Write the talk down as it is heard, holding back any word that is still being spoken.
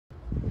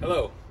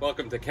Hello,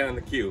 welcome to Ken on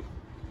the Q,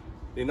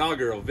 the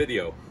inaugural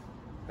video.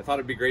 I thought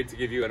it'd be great to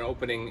give you an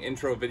opening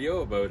intro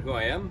video about who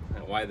I am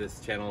and why this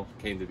channel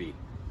came to be.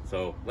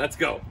 So let's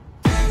go.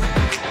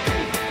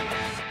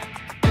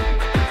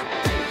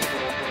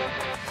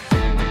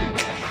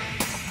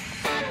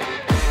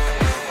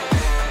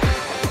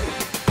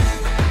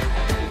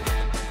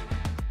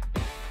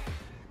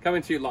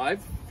 Coming to you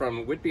live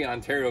from Whitby,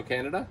 Ontario,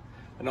 Canada.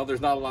 I know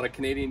there's not a lot of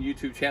Canadian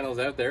YouTube channels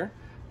out there,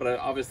 but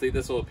obviously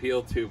this will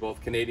appeal to both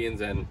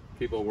Canadians and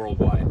people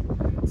worldwide.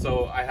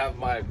 So I have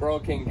my Broil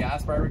King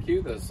gas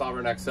barbecue, the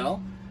Sovereign XL,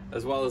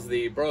 as well as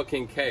the Broil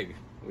King keg,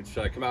 which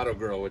Kamado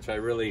grill, which I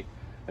really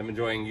am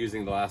enjoying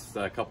using the last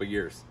couple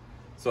years.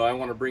 So I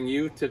want to bring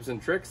you tips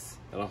and tricks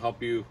that'll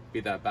help you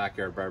be that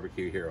backyard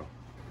barbecue hero.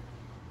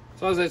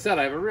 So as I said,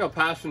 I have a real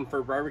passion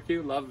for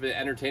barbecue, love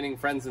entertaining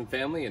friends and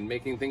family and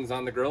making things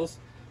on the grills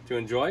to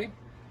enjoy.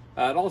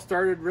 It all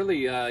started really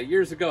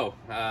years ago.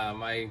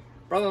 My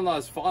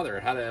brother-in-law's father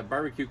had a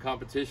barbecue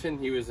competition.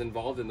 He was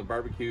involved in the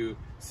barbecue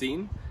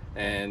scene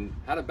and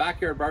had a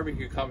backyard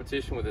barbecue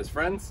competition with his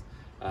friends,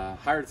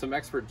 hired some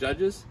expert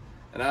judges,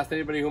 and asked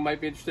anybody who might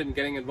be interested in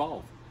getting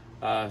involved.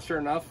 Sure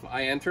enough,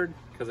 I entered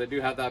because I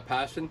do have that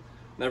passion.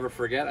 Never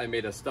forget, I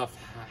made a stuffed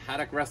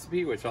haddock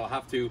recipe, which I'll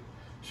have to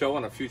show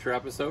on a future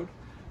episode.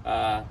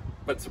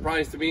 But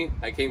surprise to me,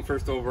 I came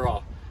first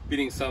overall,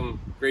 beating some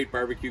great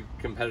barbecue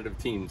competitive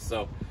teams.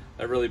 So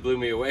that really blew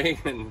me away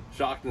and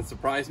shocked and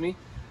surprised me.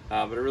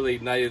 But it really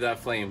ignited that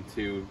flame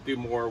to do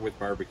more with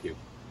barbecue.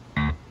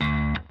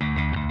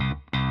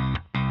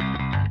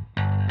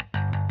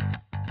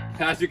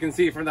 As you can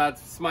see from that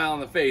smile on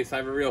the face, I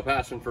have a real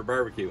passion for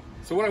barbecue.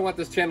 So what I want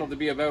this channel to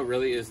be about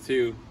really is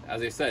to,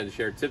 as I said,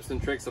 share tips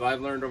and tricks that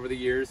I've learned over the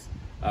years.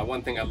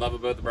 One thing I love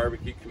about the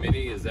barbecue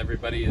committee is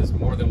everybody is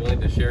more than willing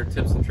to share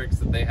tips and tricks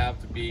that they have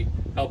to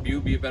help you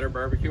be a better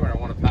barbecue, and I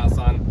want to pass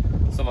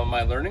on some of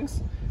my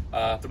learnings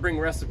to bring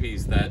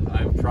recipes that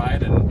I've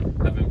tried and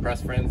have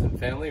impressed friends and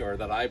family, or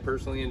that I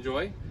personally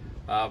enjoy.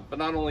 But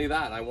not only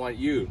that, I want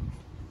you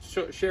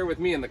to share with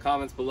me in the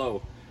comments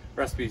below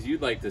recipes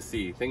you'd like to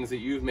see, things that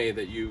you've made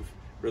that you've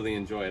really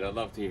enjoyed. I'd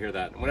love to hear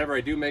that. And whenever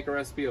I do make a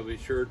recipe, I'll be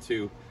sure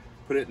to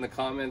put it in the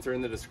comments or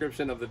in the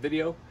description of the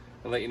video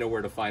and let you know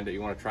where to find it.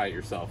 You want to try it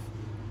yourself.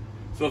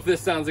 So if this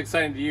sounds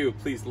exciting to you,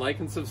 please like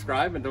and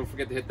subscribe, and don't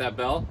forget to hit that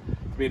bell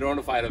to be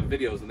notified of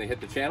videos when they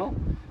hit the channel.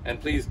 And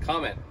please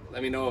comment.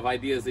 Let me know of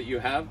ideas that you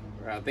have,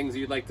 or things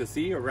you'd like to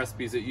see, or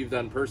recipes that you've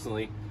done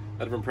personally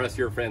that have impressed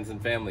your friends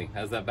and family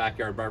as that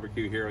backyard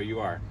barbecue hero you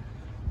are.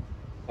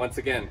 Once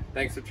again,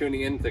 thanks for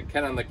tuning in to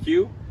Ken on the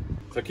Q.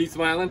 So keep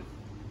smiling,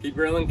 keep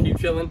grilling, keep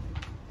chilling,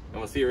 and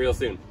we'll see you real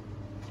soon.